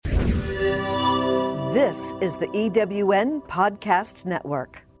This is the EWN Podcast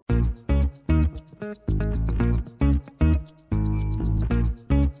Network.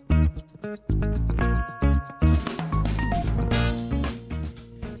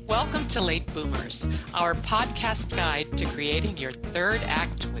 Welcome to Late Boomers, our podcast guide to creating your third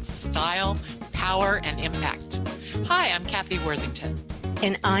act with style, power, and impact. Hi, I'm Kathy Worthington.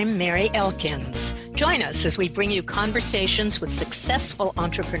 And I'm Mary Elkins. Join us as we bring you conversations with successful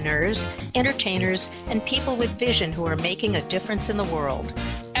entrepreneurs, entertainers, and people with vision who are making a difference in the world.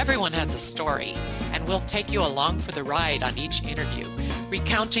 Everyone has a story, and we'll take you along for the ride on each interview,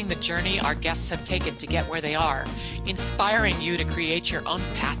 recounting the journey our guests have taken to get where they are, inspiring you to create your own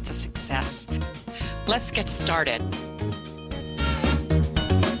path to success. Let's get started.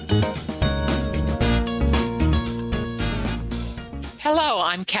 Hello,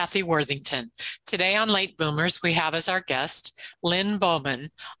 I'm Kathy Worthington. Today on Late Boomers, we have as our guest Lynne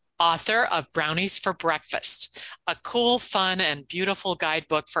Bowman, author of Brownies for Breakfast, a cool, fun, and beautiful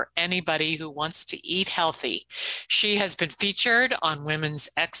guidebook for anybody who wants to eat healthy. She has been featured on women's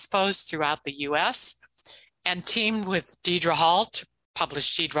expos throughout the U.S. and teamed with Deidre Hall to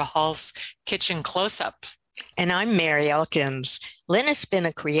publish Deidre Hall's Kitchen Close-Up. And I'm Mary Elkins. Lynne has been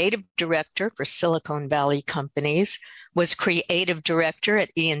a creative director for Silicon Valley companies, was creative director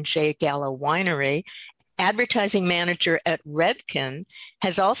at E&J Gallo Winery, advertising manager at Redken,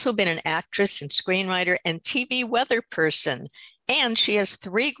 has also been an actress and screenwriter and TV weather person, and she has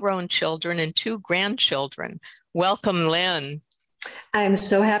 3 grown children and 2 grandchildren. Welcome, Lynne. I'm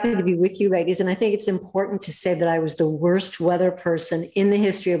so happy to be with you, ladies. And I think it's important to say that I was the worst weather person in the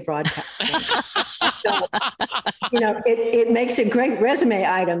history of broadcasting. So, it makes a great resume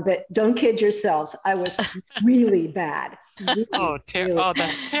item, but don't kid yourselves. I was really bad. Really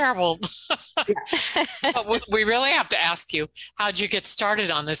That's terrible. Yeah. But we really have to ask you, how'd you get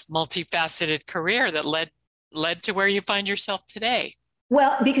started on this multifaceted career that led to where you find yourself today?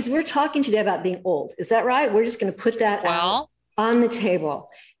 Well, because we're talking today about being old. Is that right? We're just going to put that out on the table.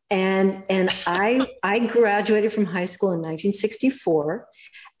 And I graduated from high school in 1964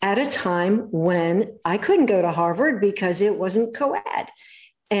 at a time when I couldn't go to Harvard because it wasn't co-ed.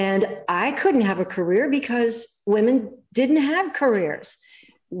 And I couldn't have a career because women didn't have careers.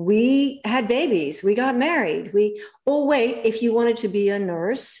 We had babies, we got married. If you wanted to be a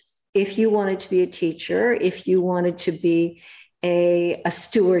nurse, if you wanted to be a teacher, if you wanted to be a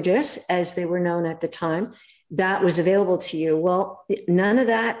stewardess, as they were known at the time, that was available to you. Well, none of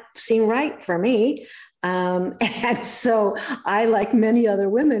that seemed right for me. And so I, like many other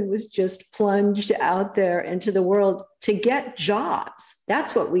women, was just plunged out there into the world to get jobs.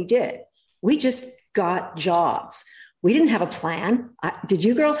 That's what we did. We just got jobs. We didn't have a plan. Did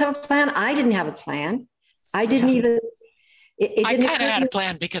you girls have a plan? I didn't have a plan. I didn't even. I kind of had a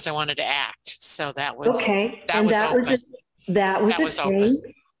plan because I wanted to act. So that was okay. That was a thing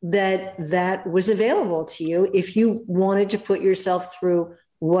that was available to you if you wanted to put yourself through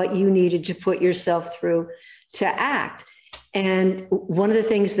what you needed to put yourself through to act. And one of the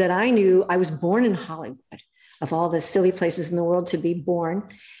things that I knew, I was born in Hollywood, of all the silly places in the world to be born.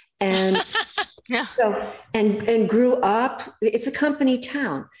 And and grew up, it's a company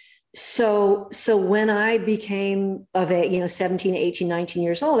town. So when I became of a, 17, 18, 19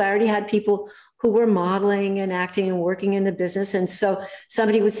 years old, I already had people who were modeling and acting and working in the business. And so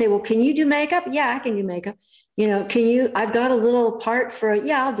somebody would say, well, can you do makeup? Yeah, I can do makeup. I've got a little part for,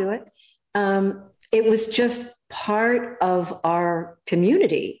 I'll do it. It was just part of our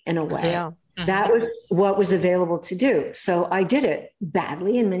community in a way. Yeah. Mm-hmm. That was what was available to do. So I did it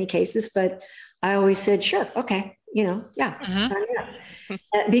badly in many cases, but I always said, sure. Okay. Mm-hmm.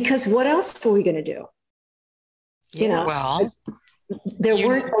 Because what else were we going to do? There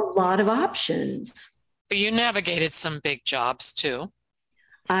weren't a lot of options. But you navigated some big jobs too.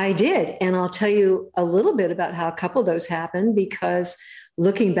 I did. And I'll tell you a little bit about how a couple of those happened, because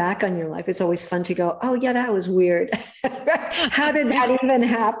looking back on your life, it's always fun to go, oh yeah, that was weird. How did that even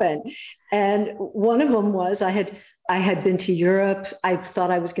happen? And one of them was I had been to Europe. I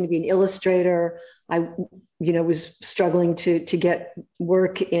thought I was going to be an illustrator. I, was struggling to get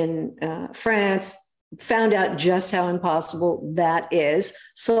work in France, found out just how impossible that is,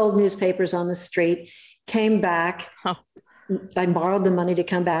 sold newspapers on the street, came back. I borrowed the money to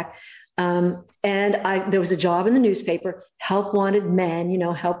come back. And there was a job in the newspaper, help wanted men,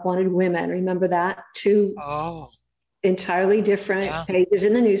 help wanted women. Remember that? 2 entirely different pages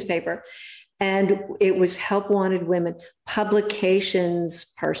in the newspaper. And it was help wanted women, publications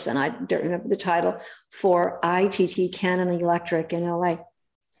person. I don't remember the title, for ITT Canon Electric in LA.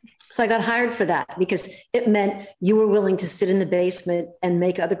 So I got hired for that because it meant you were willing to sit in the basement and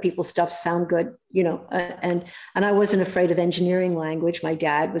make other people's stuff sound good, and I wasn't afraid of engineering language. My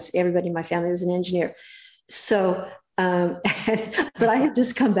dad was, everybody in my family was an engineer. So, but I had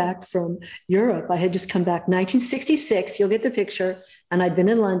just come back from Europe. I had just come back 1966, you'll get the picture, and I'd been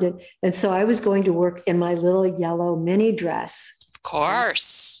in London. And so I was going to work in my little yellow mini dress. Of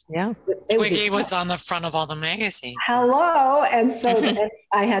course. Yeah. Twiggy was on the front of all the magazines. Hello. And so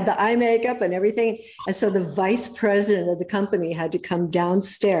I had the eye makeup and everything. And so the vice president of the company had to come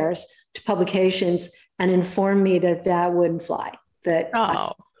downstairs to publications and inform me that that wouldn't fly, that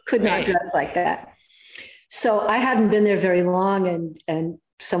I could not dress like that. So I hadn't been there very long. And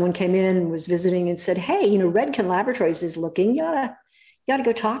someone came in and was visiting and said, hey, Redken Laboratories is looking. You ought to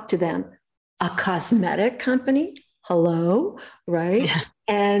go talk to them. A cosmetic company? Hello, right? Yeah.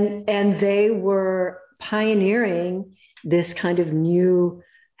 And they were pioneering this kind of new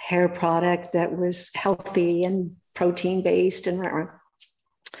hair product that was healthy and protein based and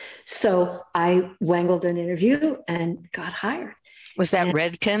so I wangled an interview and got hired. Was that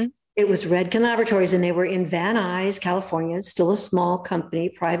Redken? It was Redken Laboratories, and they were in Van Nuys, California, still a small company,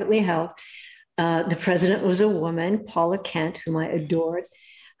 privately held. The president was a woman, Paula Kent, whom I adored.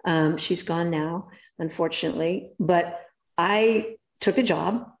 She's gone now, unfortunately, but I took the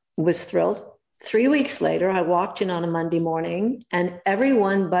job, was thrilled. 3 weeks later, I walked in on a Monday morning and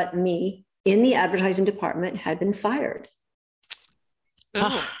everyone but me in the advertising department had been fired.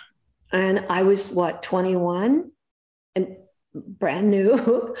 And I was 21 and brand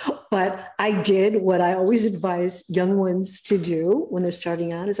new, but I did what I always advise young ones to do when they're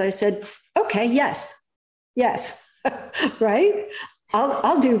starting out is I said, okay, yes, right?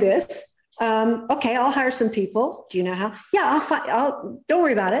 I'll do this. Okay, I'll hire some people. Do you know how? Yeah, don't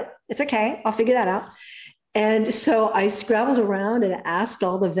worry about it. It's okay. I'll figure that out. And so I scrabbled around and asked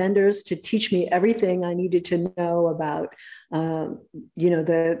all the vendors to teach me everything I needed to know about,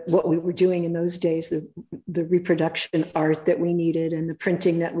 what we were doing in those days, the reproduction art that we needed and the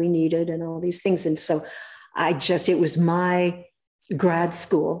printing that we needed and all these things. And so it was my grad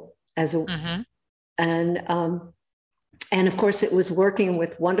school and of course, it was working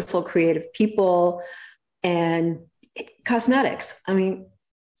with wonderful creative people and cosmetics. I mean,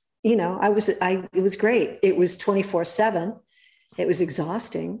 it was great. It was 24/7. It was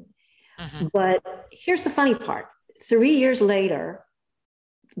exhausting. But here's the funny part. 3 years later,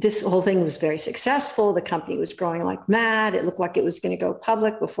 this whole thing was very successful. The company was growing like mad. It looked like it was going to go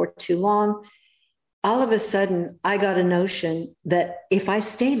public before too long. All of a sudden, I got a notion that if I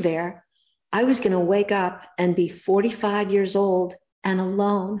stayed there, I was going to wake up and be 45 years old and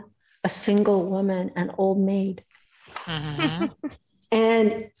alone, a single woman, an old maid.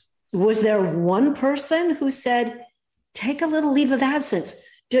 And was there one person who said, take a little leave of absence,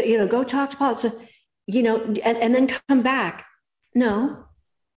 go talk to politics, and then come back? No,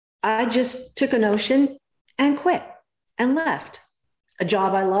 I just took a notion and quit and left. A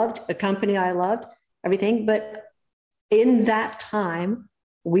job I loved, a company I loved, everything. But in that time,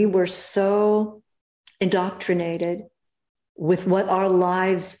 we were so indoctrinated with what our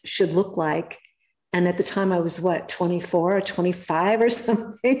lives should look like. And at the time I was 24 or 25 or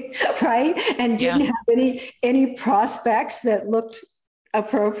something, right? And didn't have any prospects that looked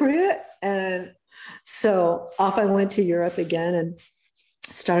appropriate. And so off I went to Europe again and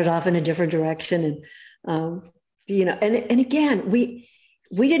started off in a different direction. And, and again, we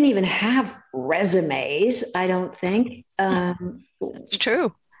didn't even have resumes, I don't think. It's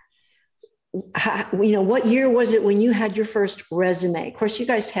true. What year was it when you had your first resume? Of course, you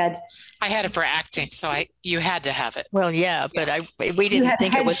guys had. I had it for acting, so you had to have it. Well, yeah, but we didn't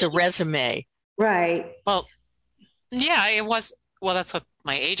think it was a resume, right? Well, yeah, it was. Well, that's what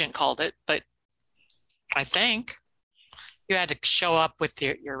my agent called it, but I think you had to show up with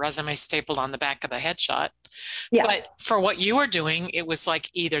your resume stapled on the back of the headshot. Yeah. But for what you were doing, it was like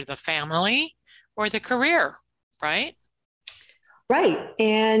either the family or the career, right? Right.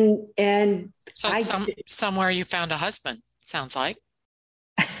 And so somewhere you found a husband, sounds like.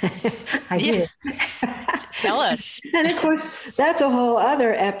 I did. Tell us. And of course, that's a whole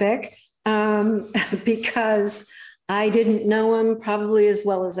other epic because I didn't know him probably as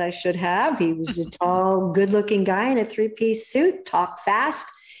well as I should have. He was a tall, good-looking guy in a three-piece suit, talked fast,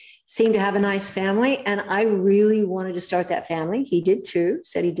 seemed to have a nice family. And I really wanted to start that family. He did too,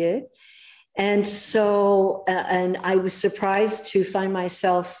 said he did. And so, and I was surprised to find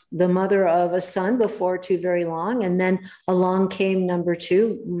myself the mother of a son before too very long. And then along came number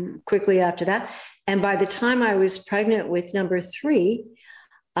two quickly after that. And by the time I was pregnant with number three,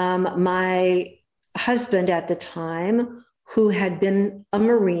 my husband at the time, who had been a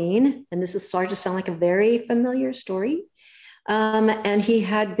Marine, and this is starting to sound like a very familiar story. And he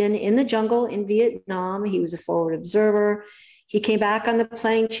had been in the jungle in Vietnam. He was a forward observer. He came back on the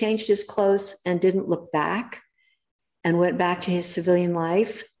plane, changed his clothes, and didn't look back, and went back to his civilian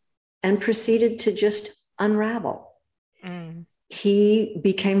life and proceeded to just unravel. Mm. He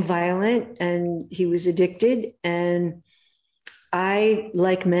became violent and he was addicted. And I,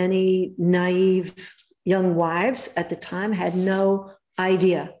 like many naive young wives at the time, had no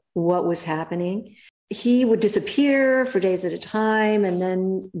idea what was happening. He would disappear for days at a time, and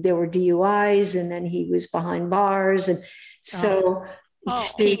then there were DUIs, and then he was behind bars. And so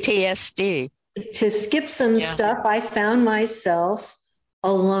PTSD. To skip some stuff, I found myself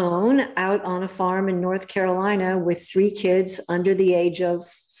alone out on a farm in North Carolina with 3 kids under the age of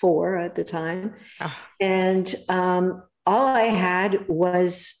 4 at the time. And all I had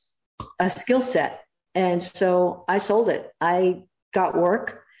was a skill set. And so I sold it. I got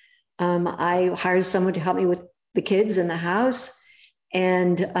work. I hired someone to help me with the kids in the house.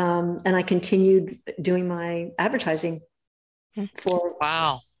 And I continued doing my advertising for.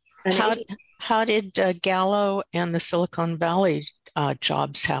 Wow. How did Gallo and the Silicon Valley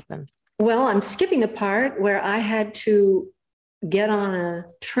jobs happen? Well, I'm skipping the part where I had to get on a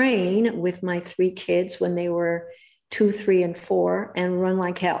train with my 3 kids when they were 2, 3, and 4 and run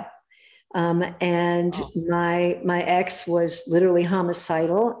like hell. My ex was literally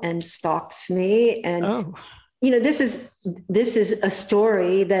homicidal and stalked me. And, this is a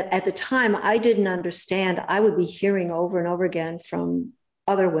story that at the time I didn't understand. I would be hearing over and over again from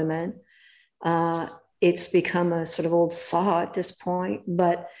other women. It's become a sort of old saw at this point.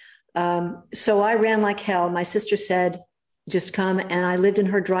 But so I ran like hell. My sister said, just come. And I lived in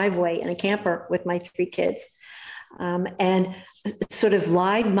her driveway in a camper with my 3 kids. And sort of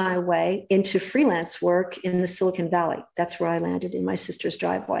lied my way into freelance work in the Silicon Valley. That's where I landed, in my sister's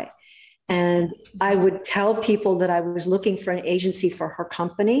driveway. And I would tell people that I was looking for an agency for her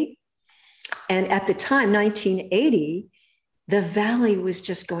company. And at the time, 1980, the Valley was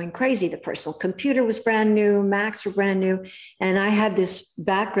just going crazy. The personal computer was brand new, Macs were brand new. And I had this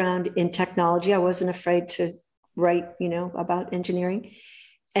background in technology. I wasn't afraid to write, about engineering.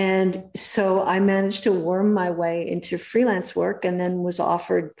 And so I managed to worm my way into freelance work, and then was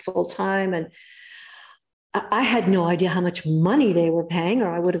offered full time. And I had no idea how much money they were paying, or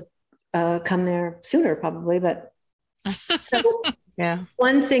I would have come there sooner probably. But so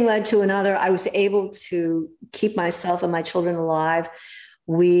one thing led to another. I was able to keep myself and my children alive.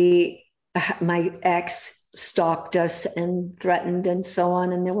 My ex stalked us and threatened and so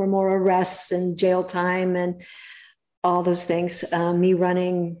on. And there were more arrests and jail time and all those things, me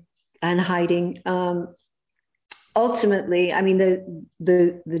running and hiding. Ultimately, I mean,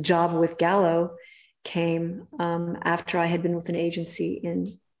 the job with Gallo came after I had been with an agency in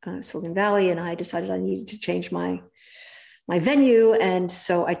Silicon Valley, and I decided I needed to change my venue. And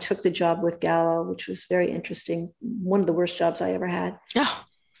so I took the job with Gallo, which was very interesting. One of the worst jobs I ever had.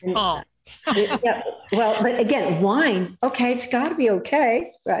 Well, but again, wine. Okay, it's got to be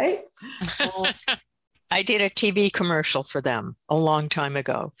okay, right? I did a TV commercial for them a long time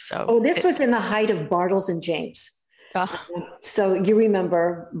ago. So, this was in the height of Bartles and James. So you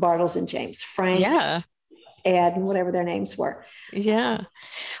remember Bartles and James, Frank, Ed, and whatever their names were. Yeah.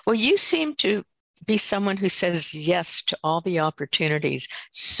 Well, you seem to be someone who says yes to all the opportunities.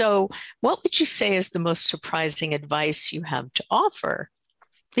 So what would you say is the most surprising advice you have to offer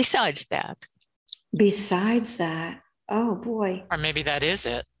besides that? Besides that, oh boy. Or maybe that is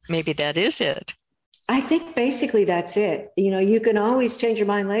it. Maybe that is it. I think basically that's it. You can always change your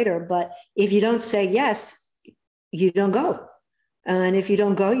mind later, but if you don't say yes, you don't go. And if you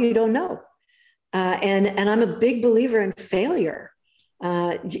don't go, you don't know. And I'm a big believer in failure.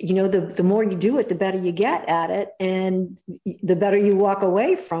 The more you do it, the better you get at it, and the better you walk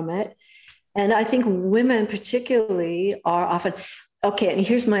away from it. And I think women particularly are often, okay, and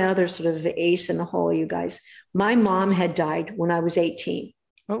here's my other sort of ace in the hole, you guys. My mom had died when I was 18.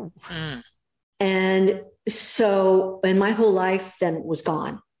 Oh. And so, and my whole life then was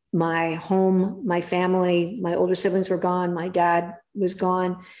gone. My home, my family, my older siblings were gone. My dad was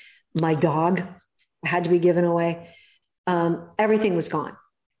gone. My dog had to be given away. Everything was gone.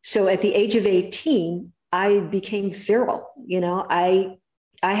 So at the age of 18, I became feral. I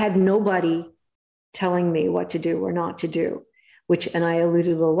had nobody telling me what to do or not to do, and I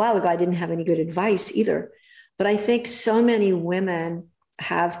alluded a little while ago, I didn't have any good advice either. But I think so many women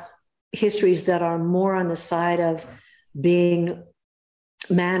have histories that are more on the side of being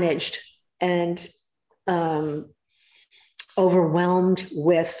managed and overwhelmed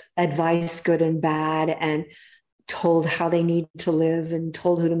with advice, good and bad, and told how they need to live and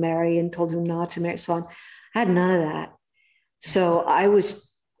told who to marry and told who not to marry. So on. I had none of that. So I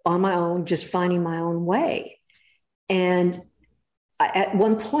was on my own, just finding my own way. And at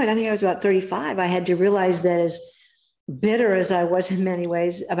one point, I think I was about 35, I had to realize that as bitter as I was in many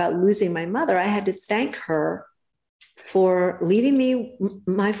ways about losing my mother, I had to thank her for leaving me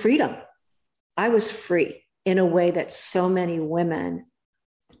my freedom. I was free in a way that so many women,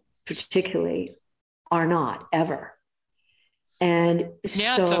 particularly, are not ever. And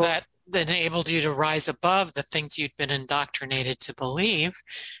so that enabled you to rise above the things you'd been indoctrinated to believe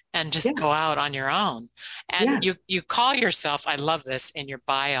and just go out on your own. And you call yourself, I love this in your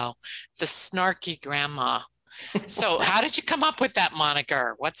bio, the snarky grandma. So how did you come up with that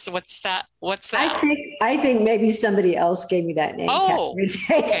moniker? What's that? I think maybe somebody else gave me that name. Oh,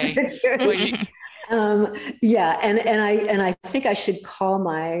 okay. And I think I should call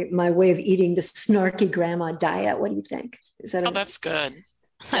my way of eating the snarky grandma diet. What do you think? That's good.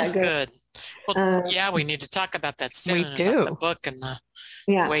 That's good. Well, we need to talk about that soon. We do. About the book and the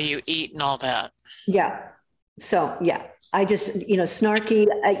way you eat and all that. Yeah. So, I just, snarky,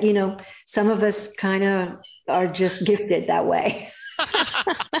 some of us kind of are just gifted that way.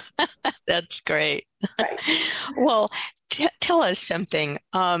 That's great. Right. Well, tell us something.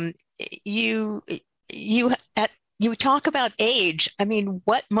 You talk about age. I mean,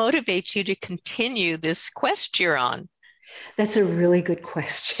 what motivates you to continue this quest you're on? That's a really good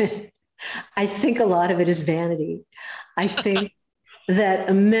question. I think a lot of it is vanity. I think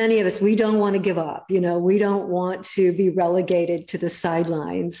that many of us, we don't want to give up. We don't want to be relegated to the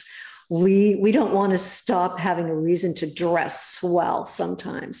sidelines. We don't want to stop having a reason to dress well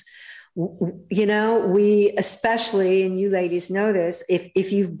sometimes. We especially, and you ladies know this,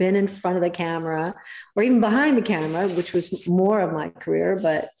 if you've been in front of the camera or even behind the camera, which was more of my career,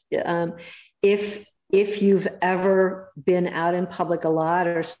 but if you've ever been out in public a lot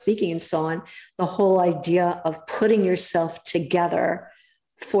or speaking and so on, the whole idea of putting yourself together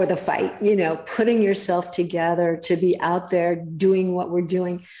for the fight, putting yourself together to be out there doing what we're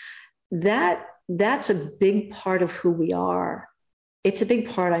doing, that's a big part of who we are. It's a big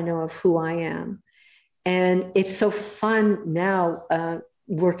part, I know, of who I am. And it's so fun now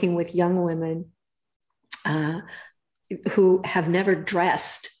working with young women who have never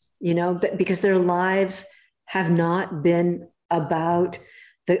dressed, because their lives have not been about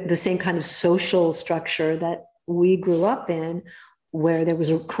the same kind of social structure that we grew up in, where there was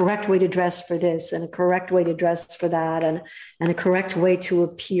a correct way to dress for this and a correct way to dress for that and a correct way to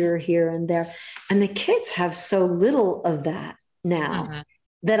appear here and there. And the kids have so little of that now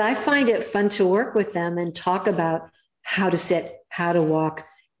that I find it fun to work with them and talk about how to sit, how to walk.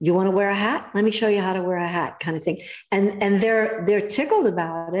 You want to wear a hat? Let me show you how to wear a hat, kind of thing. And they're tickled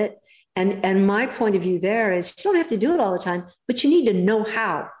about it. And my point of view there is you don't have to do it all the time, but you need to know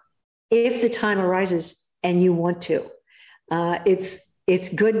how, if the time arises and you want to. It's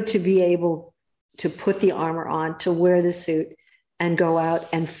good to be able to put the armor on, to wear the suit and go out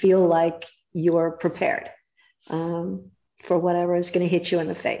and feel like you're prepared for whatever is going to hit you in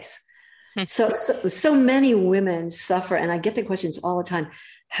the face. So many women suffer, and I get the questions all the time.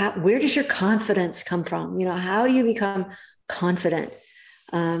 Where does your confidence come from? How do you become confident?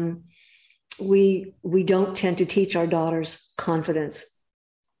 We don't tend to teach our daughters confidence.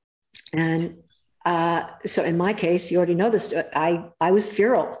 And so in my case, you already know this, I was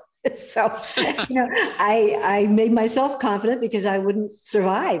feral. So, I made myself confident because I wouldn't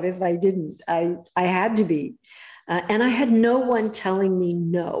survive if I didn't. I had to be. And I had no one telling me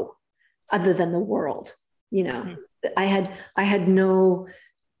no, other than the world. I had no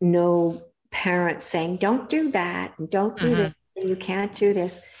parent saying, don't do that, and don't do this, and you can't do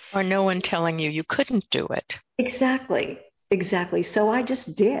this. Or no one telling you couldn't do it. Exactly. So I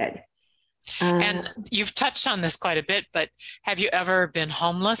just did. And you've touched on this quite a bit, but have you ever been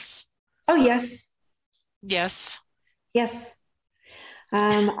homeless? Oh, yes. Yes.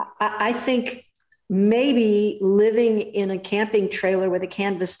 I think maybe living in a camping trailer with a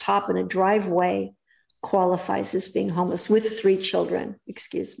canvas top and a driveway qualifies as being homeless with 3 children.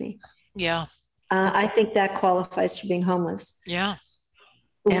 Excuse me. Yeah. I think that qualifies for being homeless. Yeah.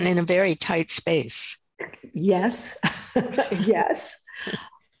 And in a very tight space. Yes. Yes.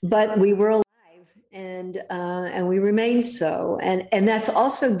 But we were alive and we remain so. And that's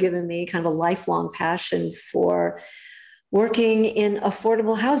also given me kind of a lifelong passion for working in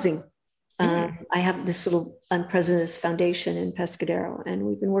affordable housing. I have this little President's Foundation in Pescadero, and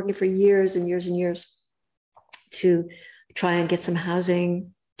we've been working for years and years and years to try and get some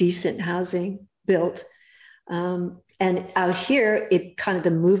housing, decent housing built. And out here,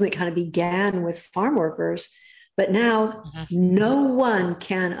 the movement kind of began with farm workers But now no one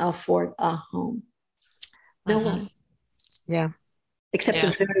can afford a home. No one. Yeah. Except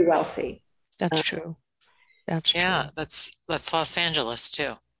the very wealthy. That's true. That's true. Yeah, that's Los Angeles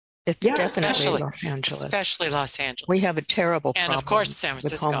too. It's definitely Los Angeles. Especially Los Angeles. We have a terrible problem, and of course San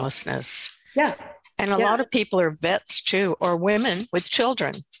Francisco, with homelessness. Yeah. And a lot of people are vets too, or women with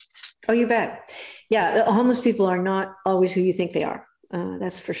children. Oh, you bet. Yeah, the homeless people are not always who you think they are.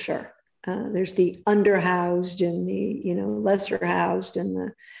 That's for sure. There's the underhoused and the, lesser housed and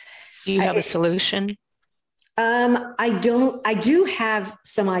the. Do you have a solution? I do have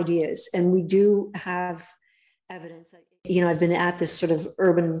some ideas, and we do have evidence. I've been at this sort of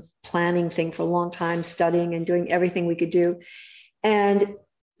urban planning thing for a long time, studying and doing everything we could do. And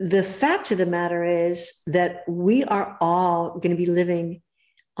the fact of the matter is that we are all going to be living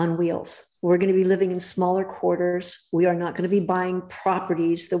on wheels. We're going to be living in smaller quarters. We are not going to be buying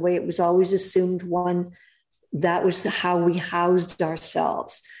properties the way it was always assumed that was how we housed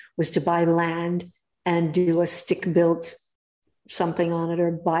ourselves, was to buy land and do a stick-built something on it,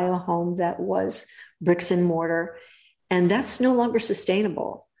 or buy a home that was bricks and mortar. And that's no longer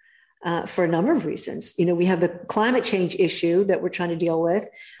sustainable for a number of reasons. We have the climate change issue that we're trying to deal with.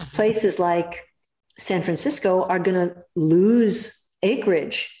 Places like San Francisco are going to lose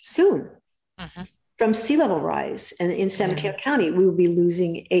acreage soon from sea level rise. And in San Mateo County, we will be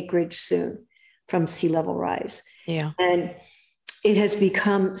losing acreage soon from sea level rise. Yeah. And it has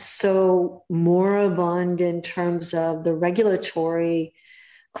become so moribund in terms of the regulatory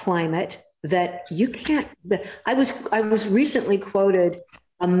climate that you can't. I was recently quoted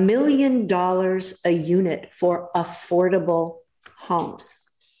 $1 million a unit for affordable homes.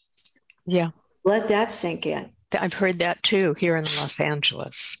 Yeah. Let that sink in. I've heard that too here in Los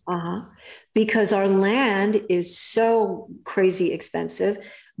Angeles. Because our land is so crazy expensive.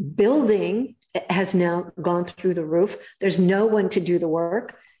 Building has now gone through the roof. There's no one to do the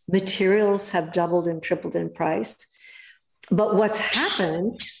work. Materials have doubled and tripled in price. But what's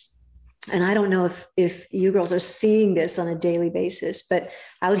happened, and I don't know if you girls are seeing this on a daily basis, but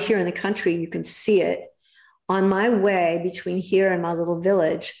out here in the country, you can see it. On my way between here and my little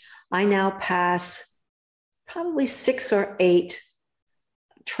village, I now pass probably 6 or 8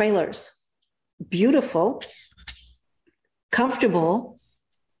 trailers. Beautiful, comfortable,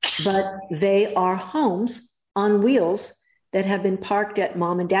 but they are homes on wheels that have been parked at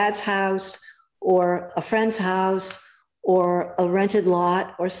mom and dad's house or a friend's house or a rented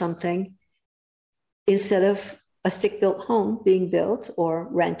lot or something, instead of a stick-built home being built or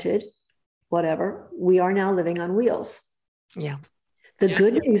rented, whatever. We are now living on wheels. Yeah. The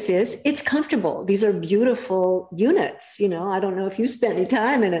good news is it's comfortable. These are beautiful units. I don't know if you spent any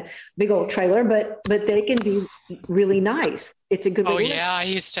time in a big old trailer, but they can be really nice. It's a good. Oh yeah, I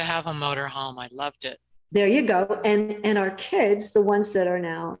used to have a motor home. I loved it. There you go. And our kids, the ones that are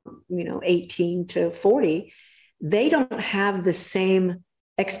now 18 to 40, they don't have the same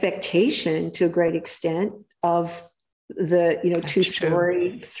expectation to a great extent of the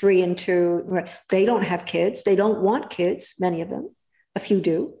 2-story, 3 and 2. They don't have kids. They don't want kids. Many of them. A few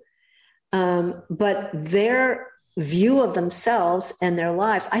do. But their view of themselves and their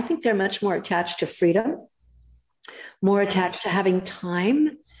lives, I think they're much more attached to freedom, more attached to having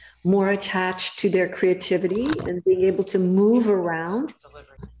time, more attached to their creativity and being able to move around.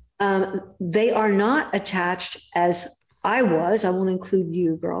 They are not attached as I was. I won't include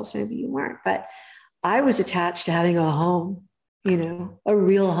you girls, maybe you weren't, but I was attached to having a home. A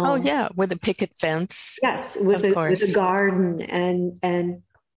real home. Oh yeah, with a picket fence. Yes, with a garden and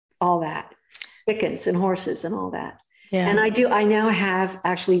all that, chickens and horses and all that. Yeah. And I now have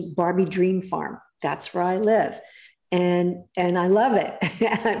actually Barbie Dream Farm. That's where I live, and I love it.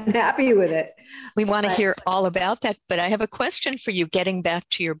 I'm happy with it. We want to hear all about that, but I have a question for you. Getting back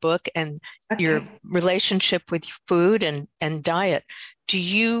to your book and your relationship with food and diet, do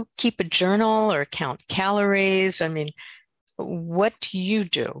you keep a journal or count calories? I mean, what do you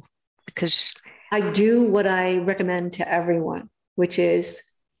do? Because I do what I recommend to everyone, which is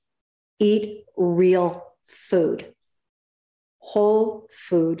eat real food, whole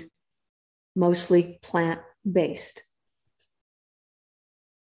food, mostly plant-based.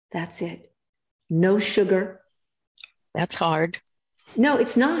 That's it. No sugar. That's hard. No,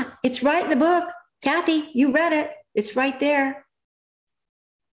 it's not. It's right in the book. Kathy, you read it. It's right there.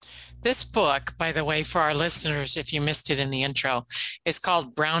 This book, by the way, for our listeners, if you missed it in the intro, is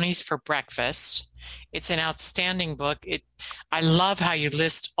called Brownies for Breakfast. It's an outstanding book. I love how you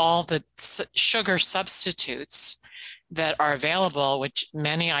list all the sugar substitutes that are available, which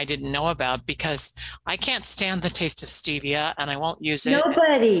many I didn't know about, because I can't stand the taste of stevia and I won't use it.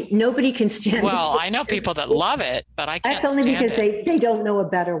 Nobody can stand it. Well, I know people that love it, but I can't stand it. That's only because they don't know a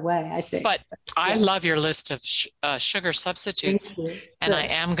better way, I think. But I love your list of sugar substitutes, and I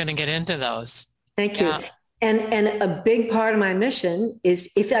am going to get into those. Thank you. And a big part of my mission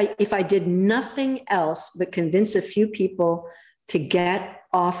is if I did nothing else but convince a few people to get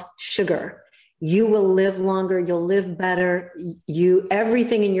off sugar, you will live longer, you'll live better,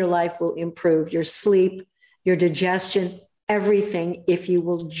 everything in your life will improve, your sleep, your digestion, everything, if you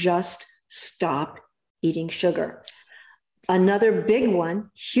will just stop eating sugar. Another big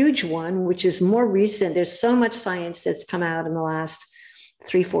one, huge one, which is more recent, there's so much science that's come out in the last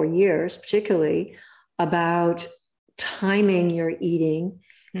 3-4 years, particularly about timing your eating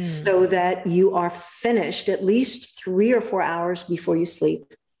so that you are finished at least 3 or 4 hours before you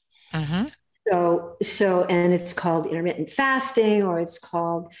sleep. Mm-hmm. So, and it's called intermittent fasting, or it's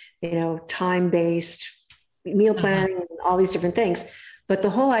called, time-based meal planning, and all these different things. But the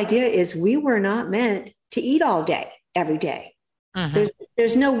whole idea is we were not meant to eat all day, every day.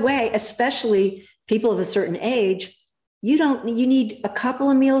 There's no way, especially people of a certain age, you need a couple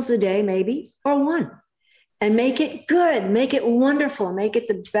of meals a day, maybe, or one, and make it good, make it wonderful, make it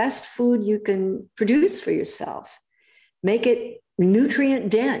the best food you can produce for yourself. Make it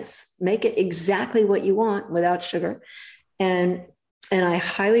nutrient dense, make it exactly what you want without sugar. And I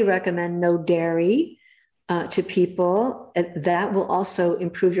highly recommend no dairy to people. That will also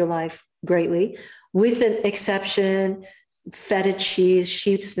improve your life greatly, with an exception, feta cheese,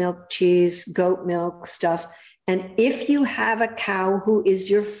 sheep's milk cheese, goat milk stuff. And if you have a cow who is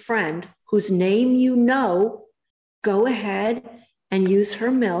your friend, whose name you know, go ahead and use her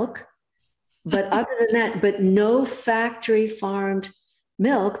milk. But other than that, but no factory farmed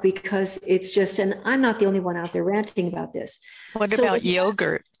milk, because it's just, and I'm not the only one out there ranting about this. What about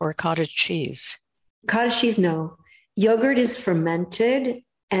yogurt or cottage cheese? Cottage cheese, no. Yogurt is fermented,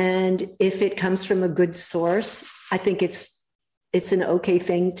 and if it comes from a good source, I think it's an okay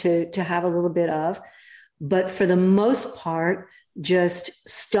thing to have a little bit of. But for the most part, just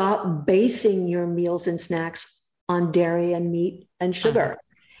stop basing your meals and snacks on dairy and meat and sugar.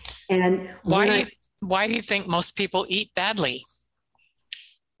 And why do you think most people eat badly?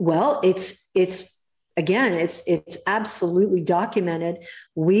 Well, it's absolutely documented.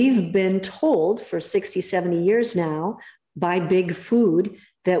 We've been told for 60, 70 years now by big food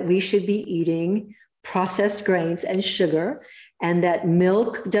that we should be eating processed grains and sugar, and that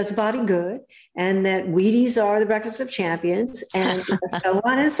milk does body good, and that Wheaties are the breakfast of champions, and so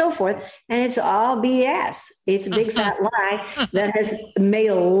on and so forth. And it's all BS. It's a big fat lie that has made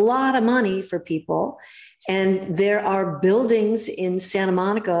a lot of money for people. And there are buildings in Santa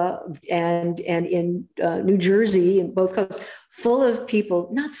Monica and in New Jersey, in both coasts, full of people,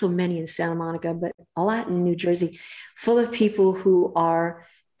 not so many in Santa Monica, but a lot in New Jersey, full of people who are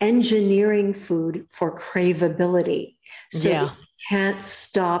engineering food for craveability. So you can't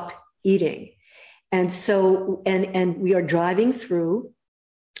stop eating. And so, and we are driving through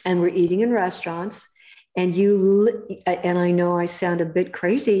and we're eating in restaurants, and and I know I sound a bit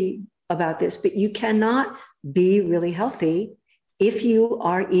crazy about this, but you cannot be really healthy if you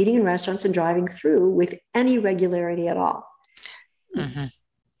are eating in restaurants and driving through with any regularity at all.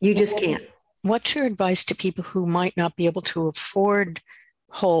 You just can't. What's your advice to people who might not be able to afford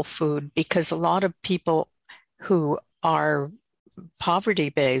whole food? Because a lot of people who are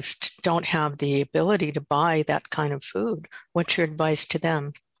poverty-based don't have the ability to buy that kind of food. What's your advice to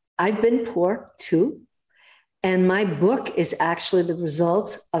them? I've been poor too. And my book is actually the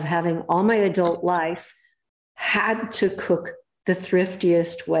result of having all my adult life had to cook the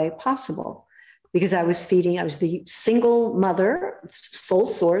thriftiest way possible, because I was the single mother, sole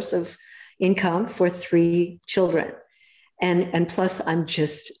source of income for 3 children. And plus, I'm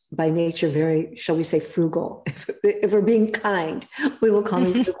just by nature very, shall we say, frugal. If we're being kind, we will call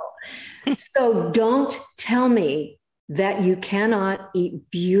me frugal. So don't tell me that you cannot eat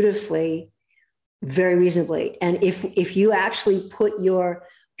beautifully very reasonably. And if you actually put your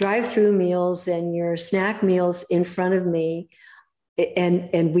drive-through meals and your snack meals in front of me,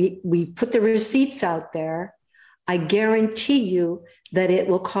 and we put the receipts out there, I guarantee you that it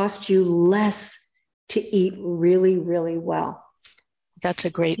will cost you less to eat really, really well. That's a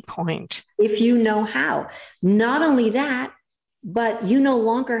great point. If you know how. Not only that, but you no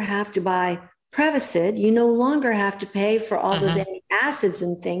longer have to buy Prevacid. You no longer have to pay for all those acids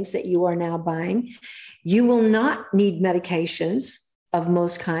and things that you are now buying. You will not need medications of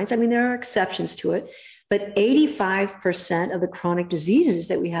most kinds. I mean, there are exceptions to it, but 85% of the chronic diseases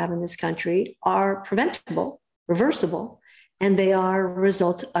that we have in this country are preventable reversible, and they are a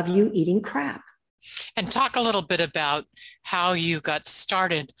result of you eating crap. And talk a little bit about how you got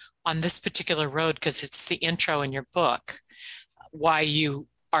started on this particular road, because it's the intro in your book, why you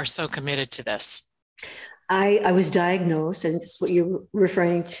are so committed to this. I was diagnosed, and it's what you're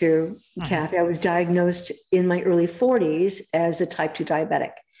referring to, Kathy. I was diagnosed in my early 40s as a type 2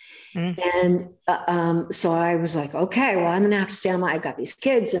 diabetic. And so I was like, okay, well, I'm going to have to stay on I've got these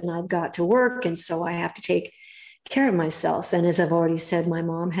kids and I've got to work. And so I have to take care of myself. And as I've already said, my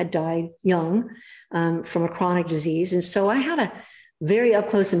mom had died young from a chronic disease. And so I had a very up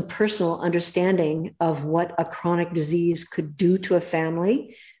close and personal understanding of what a chronic disease could do to a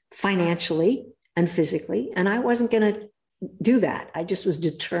family financially and physically. And I wasn't going to do that. I just was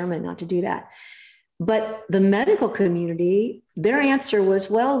determined not to do that. But the medical community, their answer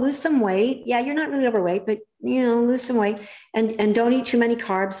was, well, lose some weight. Yeah, you're not really overweight, but, lose some weight and don't eat too many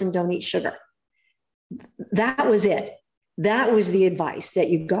carbs and don't eat sugar. That was it. That was the advice that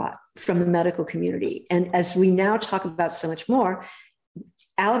you got from the medical community. And as we now talk about so much more,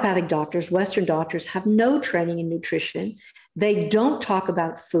 allopathic doctors, Western doctors have no training in nutrition. They don't talk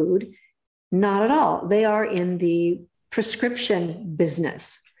about food, not at all. They are in the prescription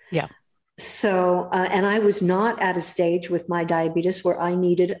business. Yeah. So, and I was not at a stage with my diabetes where I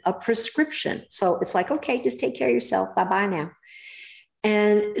needed a prescription. So it's like, okay, just take care of yourself. Bye-bye now.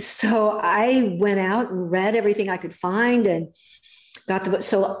 And so I went out and read everything I could find and got the book.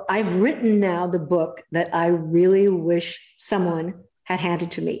 So I've written now the book that I really wish someone had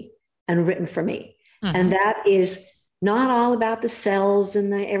handed to me and written for me. And that is not all about the cells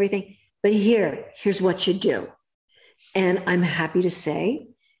and the everything, but here's what you do. And I'm happy to say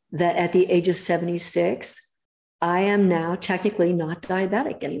that at the age of 76, I am now technically not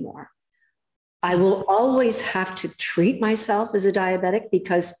diabetic anymore. I will always have to treat myself as a diabetic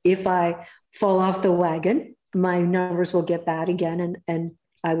because if I fall off the wagon, my numbers will get bad again and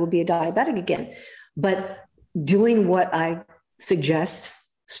I will be a diabetic again. But doing what I suggest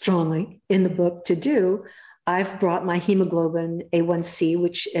strongly in the book to do, I've brought my hemoglobin A1C,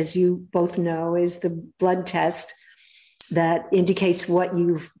 which, as you both know, is the blood test that indicates what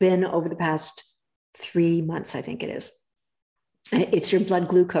you've been over the past 3 months, I think it is. It's your blood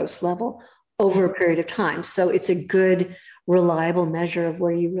glucose level over a period of time. So it's a good, reliable measure of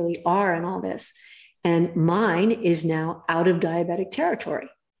where you really are in all this. And mine is now out of diabetic territory.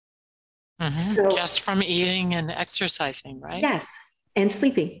 So just from eating and exercising, right? Yes. And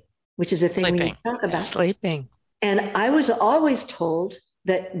sleeping, which is a thing we talk about. Sleeping. And I was always told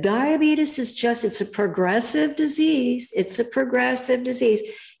that diabetes is it's a progressive disease. It's a progressive disease.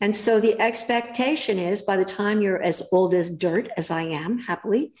 And so the expectation is by the time you're as old as dirt, as I am,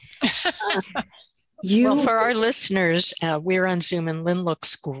 happily. Well, for our listeners, we're on Zoom and Lynn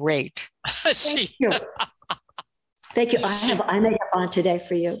looks great. Thank you. Thank you. I have eye makeup on today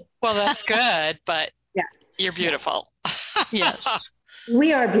for you. Well, that's good, but yeah, you're beautiful. Yes.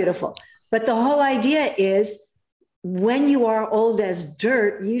 We are beautiful. But the whole idea is when you are old as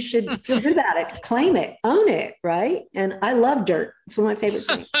dirt, you should feel good about it, claim it, own it, right? And I love dirt. It's one of my favorite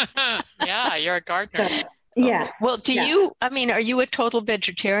things. Yeah, you're a gardener. So, yeah. Well, are you a total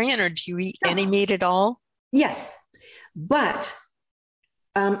vegetarian or do you eat any meat at all? Yes. But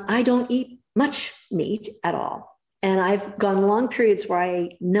I don't eat much meat at all. And I've gone long periods where I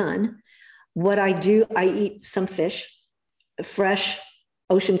ate none. What I do, I eat some fish, fresh,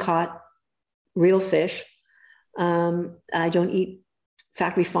 ocean caught, real fish. I don't eat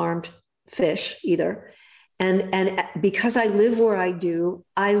factory farmed fish either. And because I live where I do,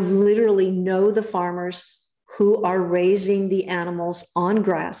 I literally know the farmers who are raising the animals on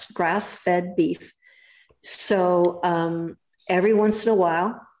grass-fed beef. So every once in a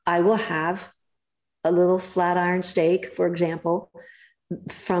while, I will have a little flat iron steak, for example,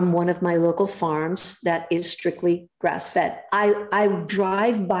 from one of my local farms that is strictly grass-fed. I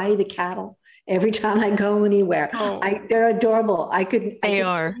drive by the cattle every time I go anywhere. They're adorable. I could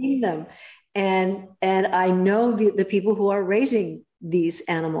name them. And I know the people who are raising these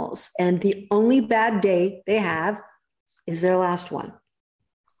animals. And the only bad day they have is their last one.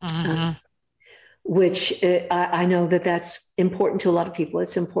 Which I know that's important to a lot of people.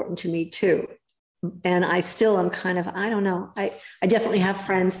 It's important to me too. And I still am I don't know. I definitely have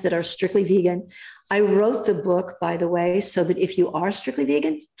friends that are strictly vegan. I wrote the book, by the way, so that if you are strictly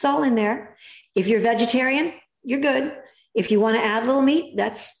vegan, it's all in there. If you're vegetarian, you're good. If you want to add a little meat,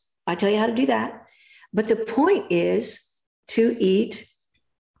 I tell you how to do that. But the point is to eat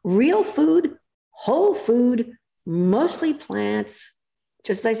real food, whole food, mostly plants.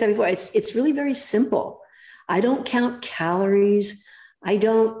 Just as I said before, it's really very simple. I don't count calories. I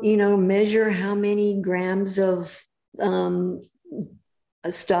don't, measure how many grams of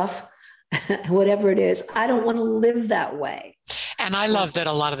stuff, whatever it is. I don't want to live that way. And I love that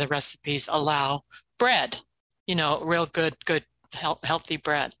a lot of the recipes allow bread, real good, healthy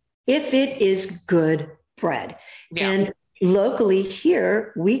bread. If it is good bread. Yeah. And locally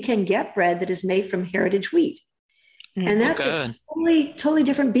here, we can get bread that is made from heritage wheat. And that's a totally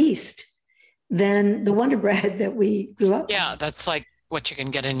different beast than the Wonder Bread that we grew up with. Yeah, that's like what you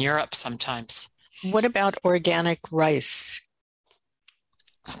can get in Europe sometimes. What about organic rice?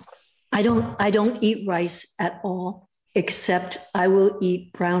 I don't eat rice at all, except I will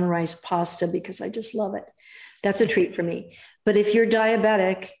eat brown rice pasta because I just love it. That's a treat for me. But if you're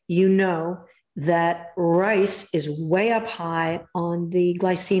diabetic, you know that rice is way up high on the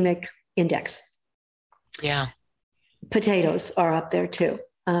glycemic index. Yeah. Potatoes are up there too.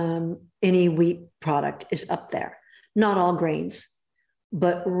 Any wheat product is up there. Not all grains,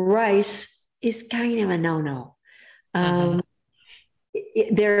 but rice is kind of a no-no.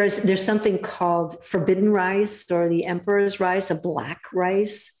 There's something called forbidden rice or the emperor's rice, a black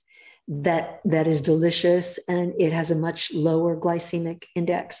rice that is delicious, and it has a much lower glycemic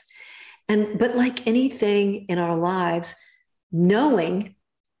index. But like anything in our lives, knowing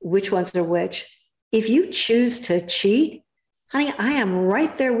which ones are which, if you choose to cheat, honey, I am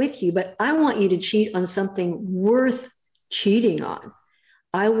right there with you, but I want you to cheat on something worth cheating on.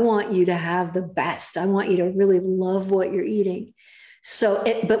 I want you to have the best. I want you to really love what you're eating.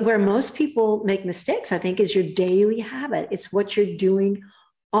 But where most people make mistakes, I think, is your daily habit. It's what you're doing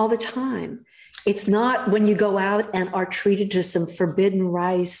all the time. It's not when you go out and are treated to some forbidden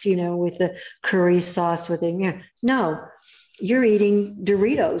rice, with a curry sauce with it. No, you're eating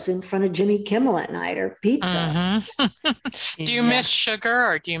Doritos in front of Jimmy Kimmel at night or pizza. Do you miss sugar,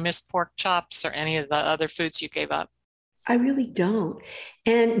 or do you miss pork chops or any of the other foods you gave up? I really don't.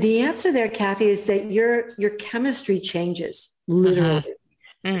 And the answer there, Kathy, is that your chemistry changes literally.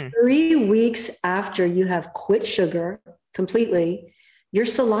 3 weeks after you have quit sugar completely, your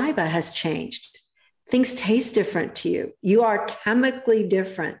saliva has changed. Things taste different to you. You are chemically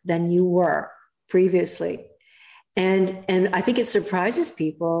different than you were previously. And I think it surprises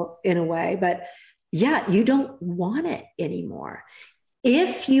people in a way, but yeah, you don't want it anymore.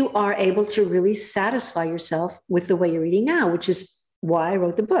 If you are able to really satisfy yourself with the way you're eating now, which is why I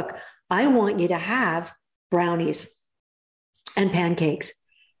wrote the book. I want you to have brownies and pancakes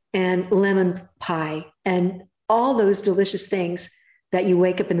and lemon pie and all those delicious things that you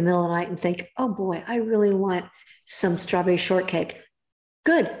wake up in the middle of the night and think, oh boy, I really want some strawberry shortcake.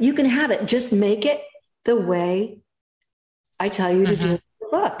 Good, you can have it. Just make it the way I tell you to do it in the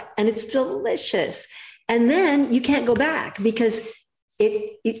book. And it's delicious. And then you can't go back because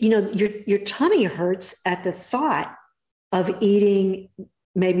your tummy hurts at the thought of eating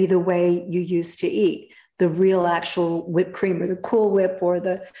maybe the way you used to eat, the real actual whipped cream or the Cool Whip or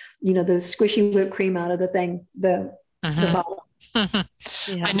the squishy whipped cream out of the thing, the bottle.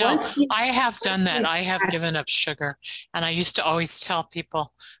 Yeah. I know. I have done that. I have given up sugar, and I used to always tell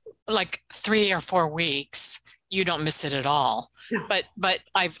people, like 3 or 4 weeks, you don't miss it at all. No. But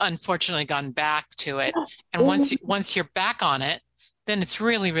I've unfortunately gone back to it, and once you're back on it, then it's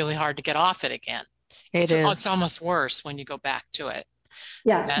really, really hard to get off it again. It's almost worse when you go back to it.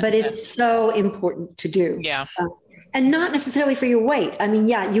 Yeah, but it's so important to do. Yeah, and not necessarily for your weight. I mean,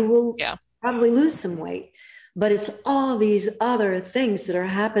 you will probably lose some weight. But it's all these other things that are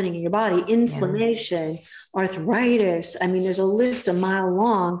happening in your body, inflammation, arthritis. I mean, there's a list a mile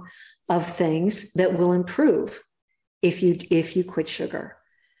long of things that will improve if you quit sugar.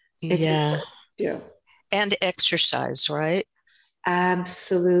 It's important to do. And exercise, right?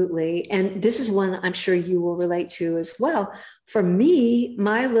 Absolutely. And this is one I'm sure you will relate to as well. For me,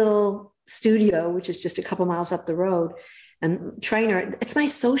 my little studio, which is just a couple miles up the road, and trainer, it's my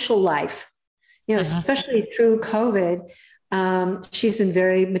social life. Especially through COVID, she's been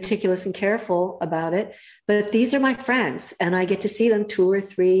very meticulous and careful about it. But these are my friends, and I get to see them 2 or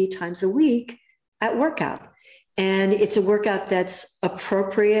 3 times a week at workout. And it's a workout that's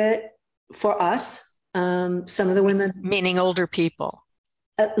appropriate for us. Some of the women, meaning older people.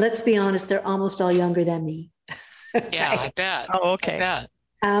 Let's be honest, they're almost all younger than me. Yeah, I bet. Oh, okay.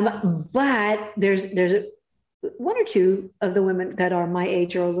 I bet. But there's 1 or 2 of the women that are my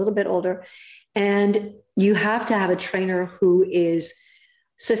age or a little bit older. And you have to have a trainer who is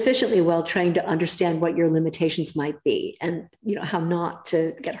sufficiently well trained to understand what your limitations might be and how not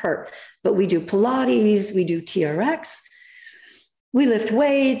to get hurt. But we do Pilates, we do TRX, we lift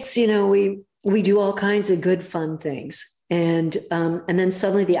weights, we do all kinds of good fun things. And then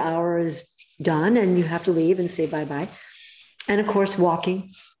suddenly the hour is done and you have to leave and say bye-bye. And of course,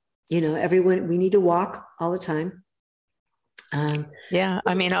 walking. Everyone, we need to walk all the time.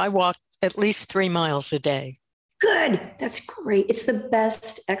 I walk at least 3 miles a day. Good. That's great. It's the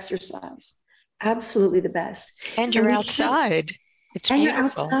best exercise. Absolutely the best. And you're outside. It's beautiful. You're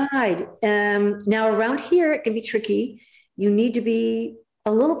outside. Now around here, it can be tricky. You need to be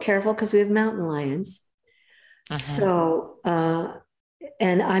a little careful because we have mountain lions. Uh-huh. So,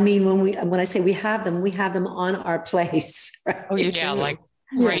 and I mean, when I say we have them on our place. Right? Oh, yeah, like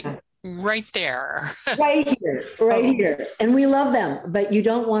right there. right here. And we love them, but you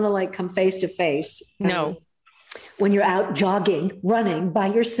don't want to come face to face. No. When you're out jogging, running by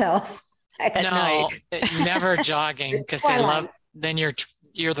yourself at night. Never jogging because then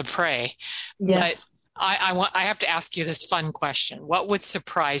you're the prey. Yeah. But I have to ask you this fun question. What would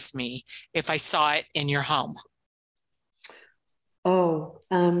surprise me if I saw it in your home? Oh,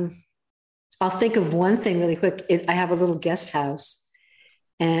 I'll think of one thing really quick. I have a little guest house,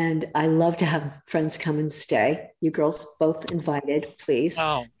 and I love to have friends come and stay. You girls both invited, please.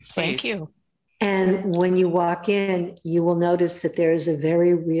 Oh, thank you. And when you walk in, you will notice that there is a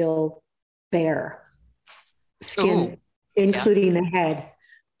very real bear skin, including the head.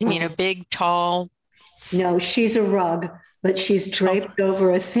 You mean a big, tall? No, she's a rug, but she's draped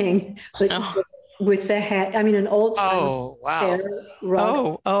over a thing. But with the head, I mean, an old time bear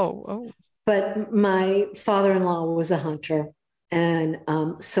rug. Oh. But my father-in-law was a hunter. And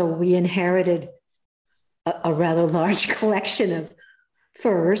so we inherited a rather large collection of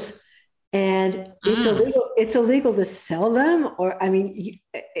furs. And it's illegal to sell them, or, I mean,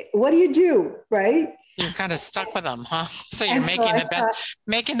 what do you do, right? You're kind of stuck with them, huh? So you're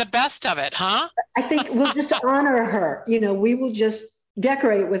making the best of it, huh? I think we'll just honor her. We will just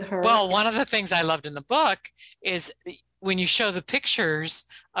decorate with her. Well, one of the things I loved in the book is when you show the pictures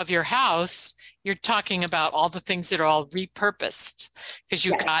of your house, you're talking about all the things that are all repurposed, because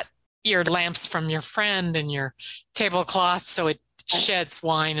you've got your lamps from your friend and your tablecloth, so it sheds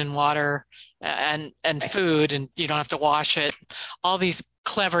wine and water and food, and you don't have to wash it. All these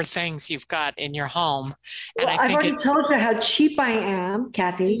clever things you've got in your home. And I've already told you how cheap I am,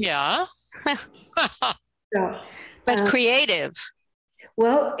 Kathy. Yeah. But creative.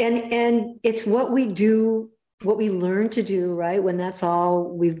 Well, and it's what we do, what we learn to do, right? When that's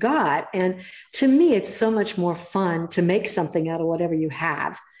all we've got. And to me, it's so much more fun to make something out of whatever you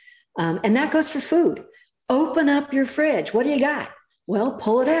have. And that goes for food. Open up your fridge. What do you got? Well,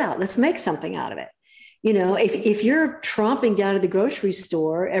 pull it out. Let's make something out of it. If you're tromping down to the grocery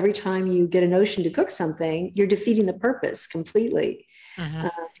store every time you get a notion to cook something, you're defeating the purpose completely. Mm-hmm.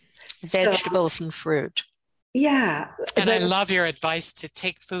 Vegetables and fruit. Yeah. And I love your advice to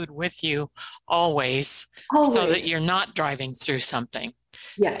take food with you always. So that you're not driving through something.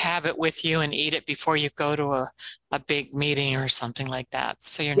 Yes. Have it with you and eat it before you go to a big meeting or something like that.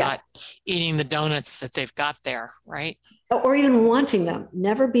 So you're not eating the donuts that they've got there, right? Or even wanting them.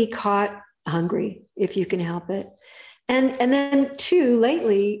 Never be caught hungry if you can help it. And then too,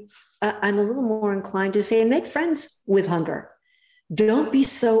 lately, I'm a little more inclined to say, make friends with hunger. Don't be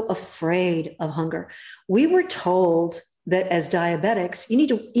so afraid of hunger. We were told that as diabetics, you need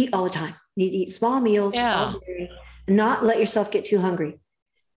to eat all the time. You need to eat small meals, all day, not let yourself get too hungry.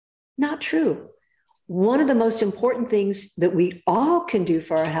 Not true. One of the most important things that we all can do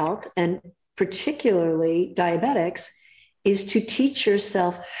for our health, and particularly diabetics, is to teach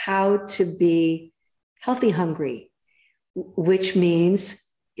yourself how to be healthy hungry, which means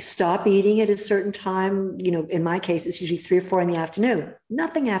stop eating at a certain time. In my case, it's usually 3 or 4 in the afternoon,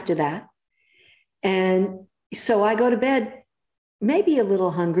 nothing after that. And so I go to bed, maybe a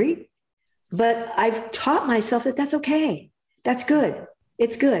little hungry, but I've taught myself that that's okay. That's good.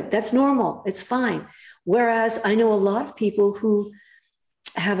 It's good. That's normal. It's fine. Whereas I know a lot of people who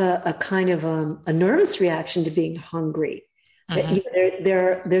have a kind of a nervous reaction to being hungry.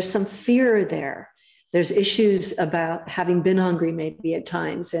 There's some fear there. There's issues about having been hungry maybe at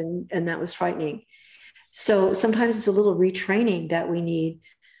times, and that was frightening. So sometimes it's a little retraining that we need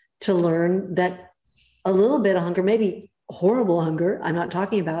to learn that a little bit of hunger, maybe horrible hunger, I'm not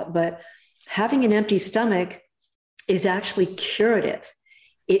talking about, but having an empty stomach is actually curative.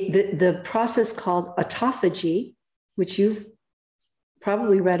 The process called autophagy, which you've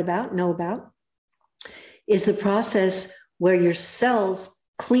probably read about, know about, is the process where your cells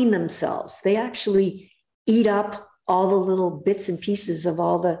clean themselves. They actually eat up all the little bits and pieces of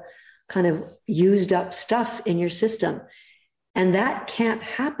all the kind of used up stuff in your system. And that can't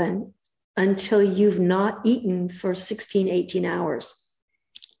happen until you've not eaten for 16, 18 hours.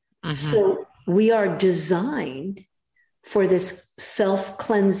 Mm-hmm. So we are designed for this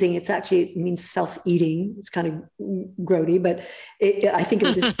self-cleansing. It's actually, it means self-eating. It's kind of grody, but I think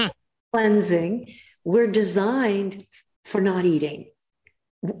of it as cleansing. We're designed for not eating.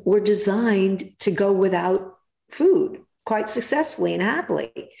 We're designed to go without food quite successfully and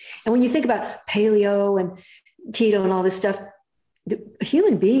happily. And when you think about paleo and keto and all this stuff,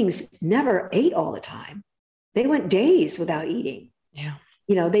 human beings never ate all the time. They went days without eating. Yeah.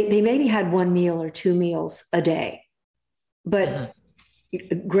 You know, they maybe had one meal or two meals a day, but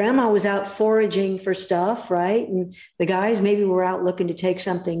grandma was out foraging for stuff, right? And the guys maybe were out looking to take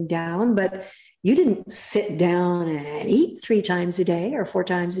something down, but you didn't sit down and eat 3 times a day or 4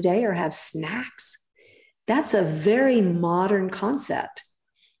 times a day or have snacks. That's a very modern concept.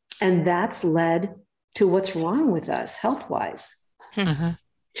 And that's led to what's wrong with us health-wise. To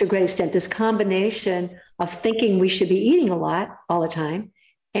a great extent, this combination of thinking we should be eating a lot all the time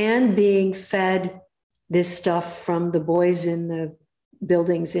and being fed this stuff from the boys in the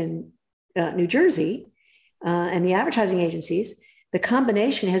buildings in New Jersey and the advertising agencies, the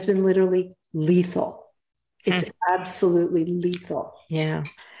combination has been literally lethal. It's absolutely lethal. Yeah.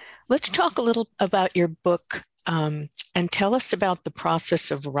 Let's talk a little about your book and tell us about the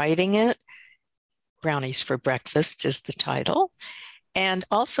process of writing it. Brownies for Breakfast is the title. And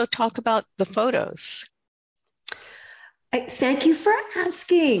also talk about the photos. Thank you for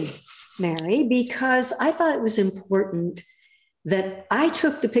asking, Mary, because I thought it was important that I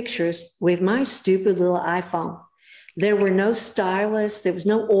took the pictures with my stupid little iPhone. There were no stylists. There was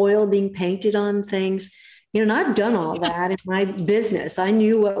no oil being painted on things. You know, and I've done all that in my business. I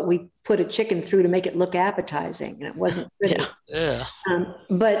knew what we put a chicken through to make it look appetizing, and it wasn't pretty. Yeah.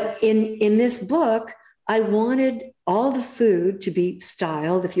 But in this book, I wanted all the food to be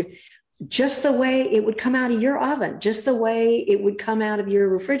styled, just the way it would come out of your oven, just the way it would come out of your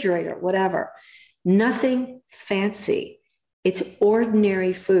refrigerator, whatever. Nothing fancy. It's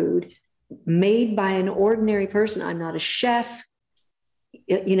ordinary food made by an ordinary person. I'm not a chef.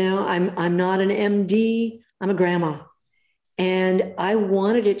 You know, I'm not an MD. I'm a grandma. And I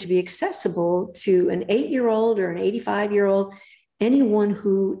wanted it to be accessible to an 8-year-old or an 85-year-old, anyone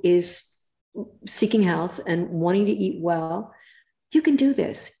who is seeking health and wanting to eat well. You can do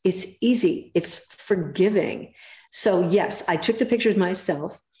this. It's easy. It's forgiving. So yes, I took the pictures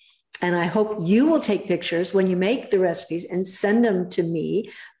myself, and I hope you will take pictures when you make the recipes and send them to me,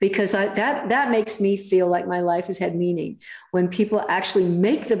 because that makes me feel like my life has had meaning. When people actually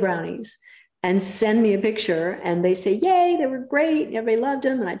make the brownies and send me a picture and they say, yay, they were great, and everybody loved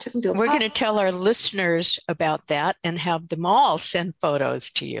them, and I took them to a We're going to tell our listeners about that and have them all send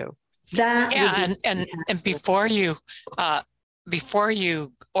photos to you. And before you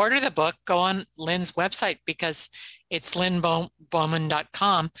order the book, go on Lynne's website, because it's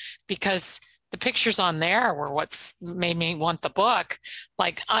lynnebowman.com, because the pictures on there were what's made me want the book.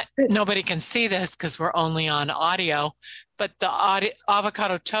 Like, nobody can see this because we're only on audio, but the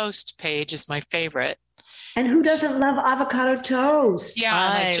avocado toast page is my favorite. And who doesn't love avocado toast? Yeah,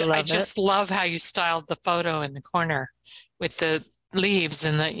 I just love how you styled the photo in the corner with the leaves,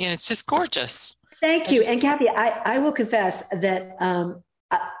 and it's just gorgeous. Thank you. And Kathy, I will confess that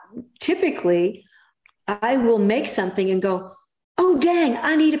typically I will make something and go, oh, dang,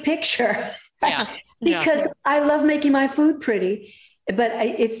 I need a picture. Because I love making my food pretty, but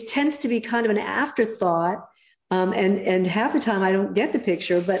it tends to be kind of an afterthought. And half the time I don't get the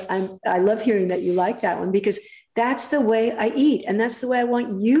picture, but I love hearing that you like that one, because that's the way I eat. And that's the way I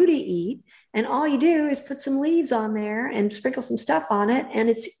want you to eat. And all you do is put some leaves on there and sprinkle some stuff on it. And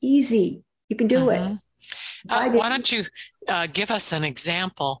it's easy. You can do it. Why don't you give us an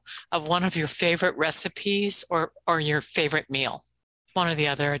example of one of your favorite recipes or your favorite meal? One or the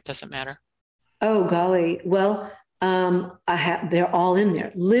other, it doesn't matter. Oh, golly. Well, they're all in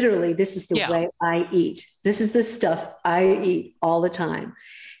there. Literally, this is the way I eat. This is the stuff I eat all the time.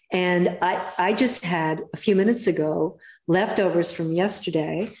 And I just had a few minutes ago leftovers from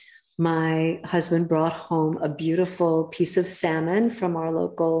yesterday. My husband brought home a beautiful piece of salmon from our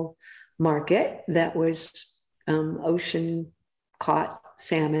local market that was ocean caught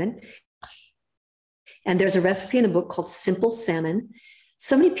salmon. And there's a recipe in the book called Simple Salmon.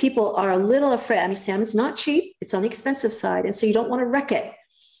 So many people are a little afraid. I mean, salmon's not cheap. It's on the expensive side. And so you don't want to wreck it,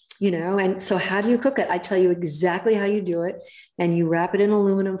 And so how do you cook it? I tell you exactly how you do it. And you wrap it in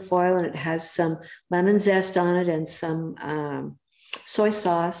aluminum foil, and it has some lemon zest on it and some soy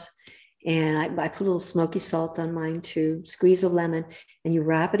sauce. And I put a little smoky salt on mine too, squeeze a lemon, and you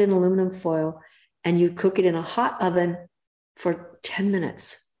wrap it in aluminum foil, and you cook it in a hot oven for 10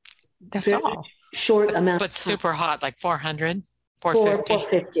 minutes. That's all. Short amount. But super hot, like 400?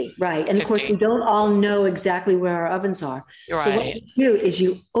 450. Right. And 50. Of course, we don't all know exactly where our ovens are. Right. So what you do is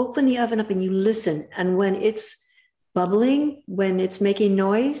you open the oven up and you listen. And when it's bubbling, when it's making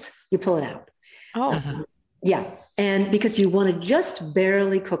noise, you pull it out. Oh. Yeah. And because you want to just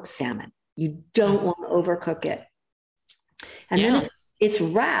barely cook salmon. You don't want to overcook it. And then it's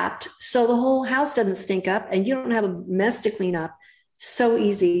wrapped so the whole house doesn't stink up and you don't have a mess to clean up. So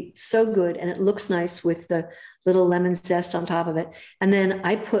easy, so good. And it looks nice with the little lemon zest on top of it. And then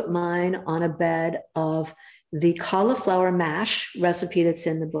I put mine on a bed of the cauliflower mash recipe that's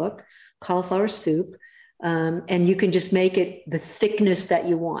in the book, cauliflower soup. And you can just make it the thickness that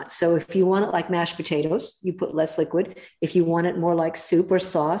you want. So if you want it like mashed potatoes, you put less liquid. If you want it more like soup or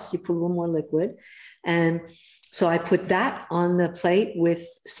sauce, you put a little more liquid. And so I put that on the plate with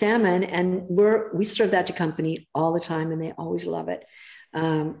salmon, and we serve that to company all the time, and they always love it.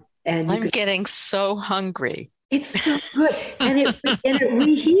 And I'm getting so hungry. It's so good, and it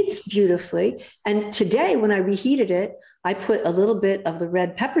reheats beautifully. And today, when I reheated it, I put a little bit of the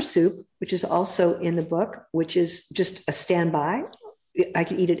red pepper soup, which is also in the book, which is just a standby. I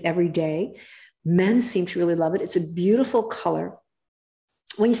can eat it every day. Men seem to really love it. It's a beautiful color.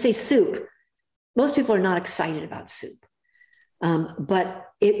 When you say soup, most people are not excited about soup, but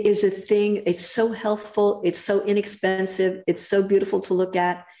it is a thing. It's so healthful. It's so inexpensive. It's so beautiful to look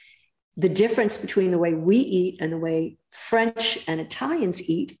at. The difference between the way we eat and the way French and Italians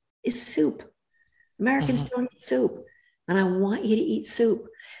eat is soup. Americans don't eat soup, and I want you to eat soup.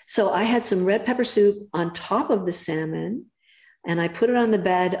 So I had some red pepper soup on top of the salmon, and I put it on the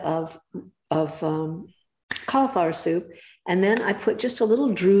bed of cauliflower soup, and then I put just a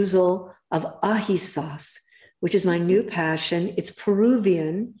little drizzle of ají sauce, which is my new passion. It's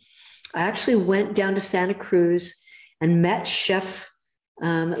Peruvian. I actually went down to Santa Cruz and met Chef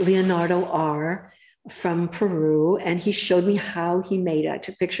Leonardo R. from Peru, and he showed me how he made it. I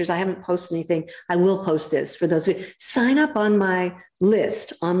took pictures. I haven't posted anything. I will post this for those of you. Sign up on my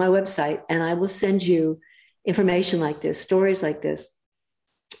list on my website, and I will send you information like this, stories like this.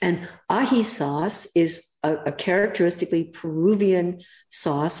 And ají sauce is a characteristically Peruvian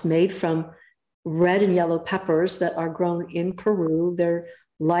sauce made from red and yellow peppers that are grown in Peru. They're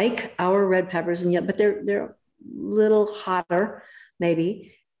like our red peppers, but they're a little hotter,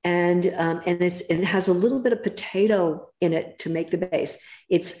 maybe. And it has a little bit of potato in it to make the base.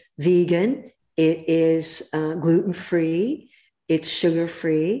 It's vegan. It is gluten-free. It's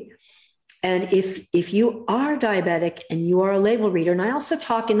sugar-free. And if you are diabetic and you are a label reader, and I also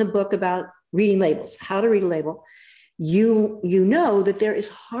talk in the book about reading labels, how to read a label, you know that there is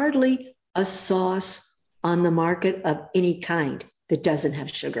hardly a sauce on the market of any kind that doesn't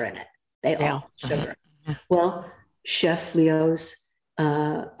have sugar in it. They all have sugar. Well, Chef Leo's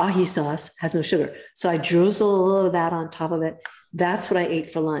ají sauce has no sugar. So I drizzle a little of that on top of it. That's what I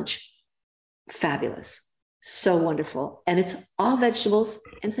ate for lunch. Fabulous. So wonderful. And it's all vegetables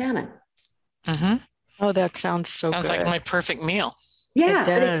and salmon. Mm-hmm. Oh, that sounds so good. Sounds like my perfect meal. Yeah,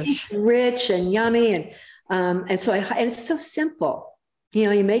 but it's rich and yummy, and so and it's so simple. You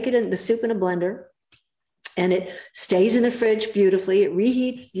know, you make it in the soup in a blender, and it stays in the fridge beautifully. It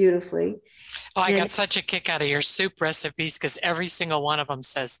reheats beautifully. Oh, I got such a kick out of your soup recipes because every single one of them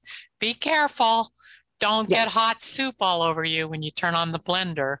says, "Be careful, don't get hot soup all over you when you turn on the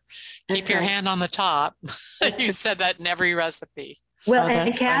blender. Keep your hand on the top." You said that in every recipe. Well,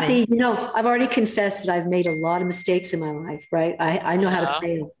 and Kathy, funny. I've already confessed that I've made a lot of mistakes in my life, right? I know how to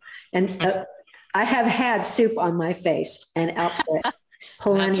fail. And I have had soup on my face and out there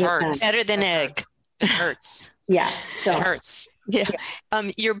plenty of times. Better than egg. It hurts. Yeah. So it hurts. Yeah.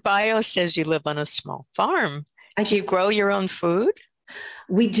 Your bio says you live on a small farm. Do you grow your own food?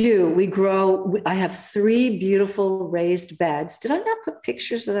 We do. We grow. I have 3 beautiful raised beds. Did I not put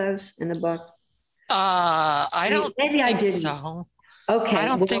pictures of those in the book? I don't think so. Okay. I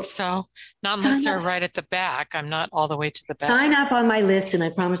don't think so. Not unless they're right at the back. I'm not all the way to the back. Sign up on my list, and I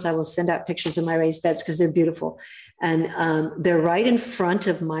promise I will send out pictures of my raised beds because they're beautiful. And they're right in front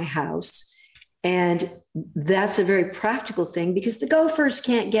of my house. And that's a very practical thing because the gophers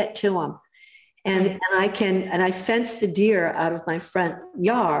can't get to them. And I fence the deer out of my front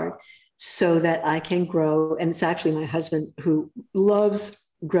yard so that I can grow. And it's actually my husband who loves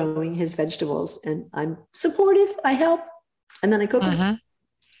growing his vegetables, and I'm supportive. I help. And then I cook them.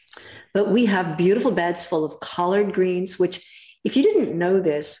 But we have beautiful beds full of collard greens, which, if you didn't know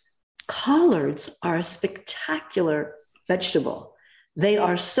this, collards are a spectacular vegetable. They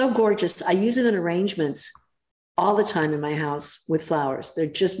are so gorgeous. I use them in arrangements all the time in my house with flowers. They're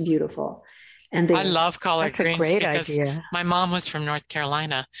just beautiful. And I love collard greens because idea. My mom was from North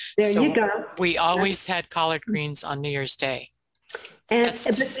Carolina. There you go. We always had collard greens on New Year's Day. That's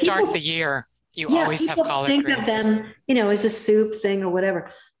to start the year. You always have collard think greens. Of them, as a soup thing or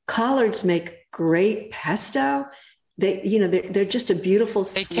whatever. Collards make great pesto. They're just a beautiful.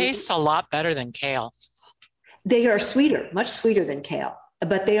 They taste a lot better than kale. They are sweeter, much sweeter than kale,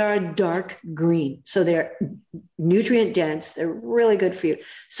 but they are a dark green. So they're nutrient dense. They're really good for you.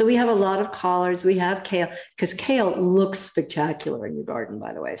 So we have a lot of collards. We have kale, because kale looks spectacular in your garden,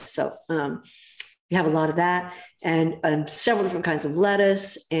 by the way. So we have a lot of that, and several different kinds of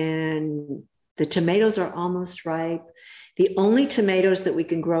lettuce, and the tomatoes are almost ripe. The only tomatoes that we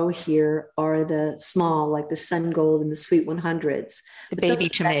can grow here are the small, like the Sun Gold and the Sweet 100s. The baby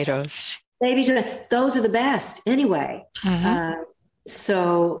tomatoes. Those are the best anyway. Mm-hmm.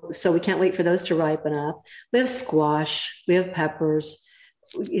 So we can't wait for those to ripen up. We have squash, we have peppers.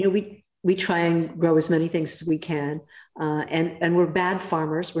 We try and grow as many things as we can. And we're bad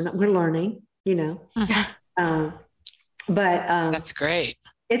farmers. We're learning, Mm-hmm. But that's great.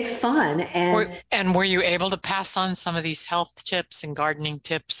 It's fun. And were you able to pass on some of these health tips and gardening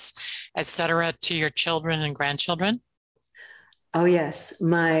tips, et cetera, to your children and grandchildren? Oh, yes.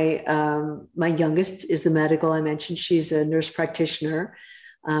 My youngest is the medical I mentioned. She's a nurse practitioner.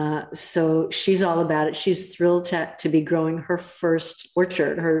 So she's all about it. She's thrilled to be growing her first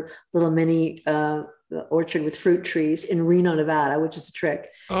orchard, her little mini orchard with fruit trees in Reno, Nevada, which is a trick.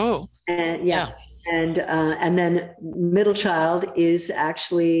 Oh, and yeah. And then middle child is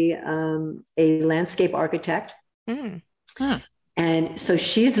actually a landscape architect. Mm. And so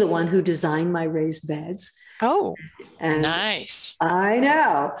she's the one who designed my raised beds. Oh, and nice. I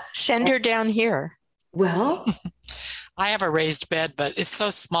know. Send her down here. Well, I have a raised bed, but it's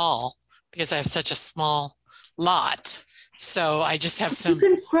so small because I have such a small lot. So I just have some. You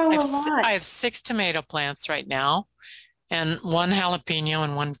can grow a lot. I have 6 tomato plants right now, and 1 jalapeno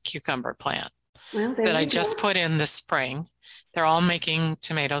and 1 cucumber plant that I just put in this spring. They're all making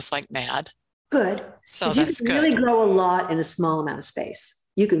tomatoes like mad. Good. So that's good. You can really grow a lot in a small amount of space.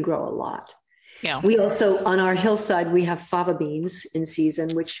 You can grow a lot. Yeah. We also, on our hillside, we have fava beans in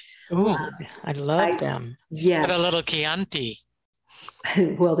season, which I love them. Yeah. With a little Chianti.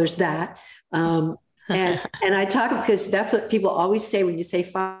 Well, there's that. And I talk because that's what people always say when you say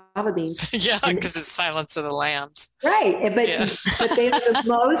fava beans. Yeah, because it's Silence of the Lambs. Right. But they are the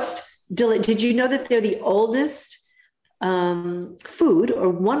most delicious. Did you know that they're the oldest food, or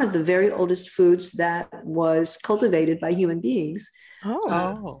one of the very oldest foods that was cultivated by human beings?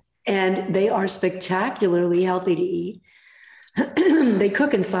 Oh. And they are spectacularly healthy to eat. They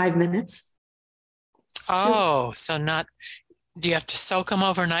cook in 5 minutes. Oh, so do you have to soak them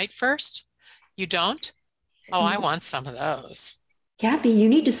overnight first? You don't? Oh, I want some of those. Kathy, you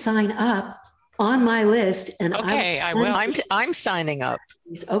need to sign up on my list. And okay, I will. I'm signing up.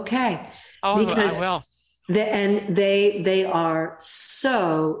 Okay. Oh, I will. They are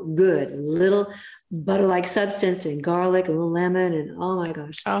so good. Little butter-like substance and garlic, a little lemon, and oh my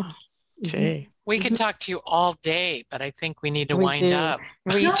gosh. Oh, gee. We could talk to you all day, but I think we need to wind up.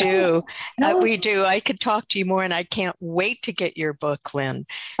 We do. We do. I could talk to you more, and I can't wait to get your book, Lynne.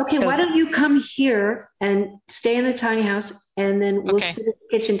 Okay, why don't you come here and stay in the tiny house, and then we'll sit at the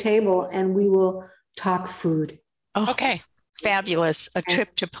kitchen table and we will talk food. Oh, okay. Fabulous. A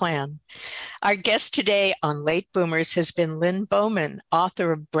trip to plan. Our guest today on Late Boomers has been Lynne Bowman,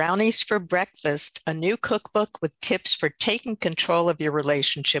 author of Brownies for Breakfast, a new cookbook with tips for taking control of your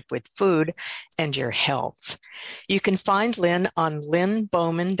relationship with food and your health. You can find Lynne on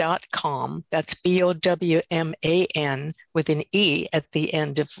lynnebowman.com. That's BOWMAN with an E at the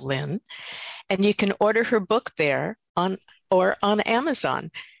end of Lynn. And you can order her book there on Amazon.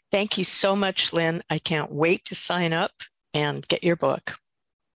 Thank you so much, Lynne. I can't wait to sign up and get your book.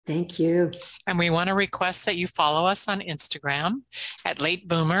 Thank you. And we want to request that you follow us on Instagram at Late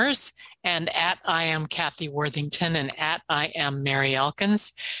Boomers and at I am Kathy Worthington and at I am Mary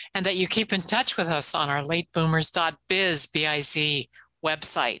Elkins, and that you keep in touch with us on our lateboomers.biz, B-I-Z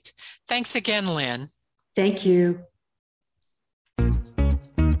website. Thanks again, Lynne. Thank you.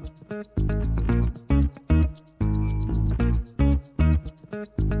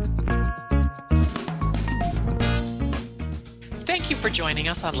 Thank you for joining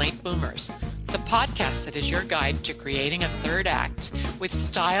us on Late Boomers, the podcast that is your guide to creating a third act with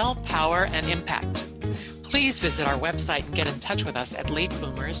style, power, and impact. Please visit our website and get in touch with us at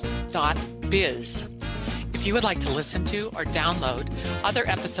lateboomers.biz. If you would like to listen to or download other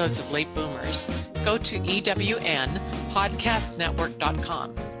episodes of Late Boomers, go to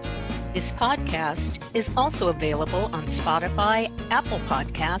ewnpodcastnetwork.com. This podcast is also available on Spotify, Apple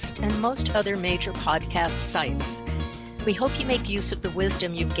Podcast, and most other major podcast sites. We hope you make use of the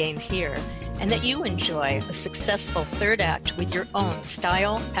wisdom you've gained here and that you enjoy a successful third act with your own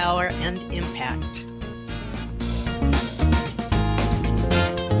style, power, and impact.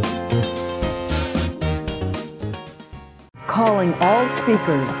 Calling all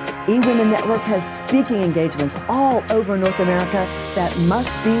speakers, eWomen Network has speaking engagements all over North America that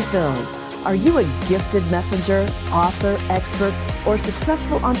must be filled. Are you a gifted messenger, author, expert, or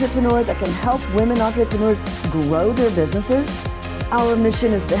successful entrepreneur that can help women entrepreneurs grow their businesses? Our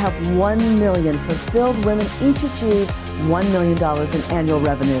mission is to help 1 million fulfilled women each achieve $1 million in annual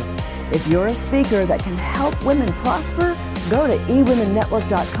revenue. If you're a speaker that can help women prosper, go to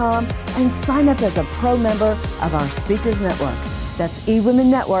eWomenNetwork.com and sign up as a pro member of our Speakers Network. That's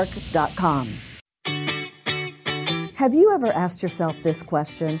eWomenNetwork.com. Have you ever asked yourself this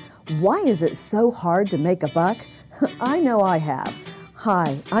question? Why is it so hard to make a buck? I know I have.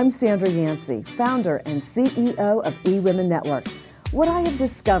 Hi, I'm Sandra Yancey, founder and CEO of eWomen Network. What I have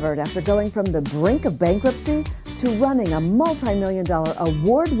discovered after going from the brink of bankruptcy to running a multi-million-dollar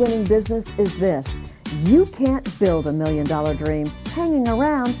award-winning business is this. You can't build $1 million dream hanging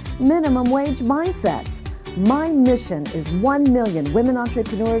around minimum wage mindsets. My mission is 1 million women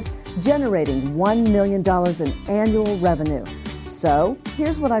entrepreneurs generating $1 million in annual revenue. So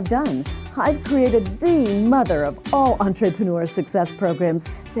here's what I've done. I've created the mother of all entrepreneur success programs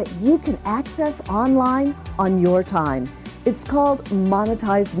that you can access online on your time. It's called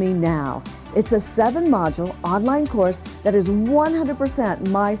Monetize Me Now. It's a 7-module online course that is 100%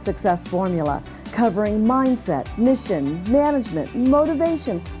 my success formula, covering mindset, mission, management,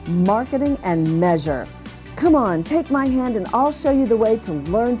 motivation, marketing, and measure. Come on, take my hand and I'll show you the way to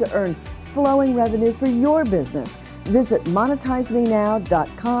learn to earn flowing revenue for your business. Visit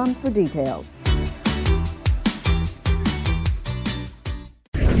monetizemenow.com for details.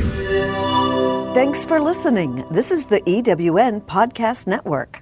 Thanks for listening. This is the EWN Podcast Network.